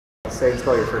say and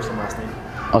spell your first and last name?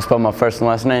 I'll spell my first and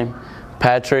last name.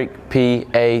 Patrick,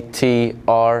 P-A-T-R-I-C-K.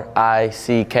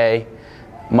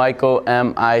 Michael,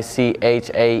 M-I-C-H-A-E-L.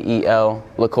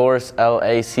 Lacourse,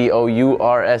 L-A-C-O-U-R-S-E,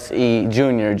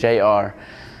 Jr., J-R.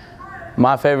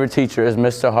 My favorite teacher is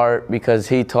Mr. Hart because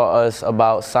he taught us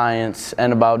about science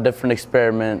and about different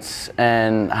experiments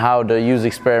and how to use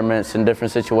experiments in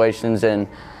different situations, and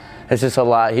it's just a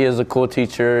lot. He is a cool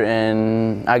teacher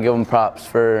and I give him props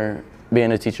for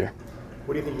being a teacher.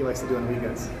 What do you think he likes to do on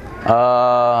weekends?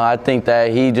 I think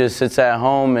that he just sits at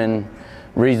home and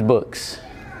reads books.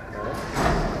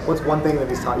 What's one thing that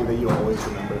he's taught you that you always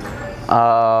remember?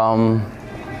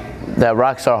 That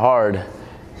rocks are hard.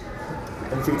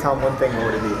 And if you could tell him one thing, what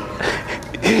would it be?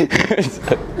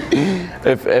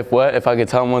 If I could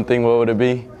tell him one thing, what would it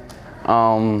be? I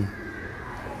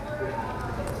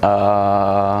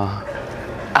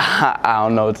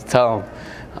don't know what to tell him.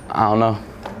 I don't know.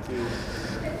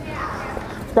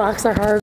 Rocks are hard.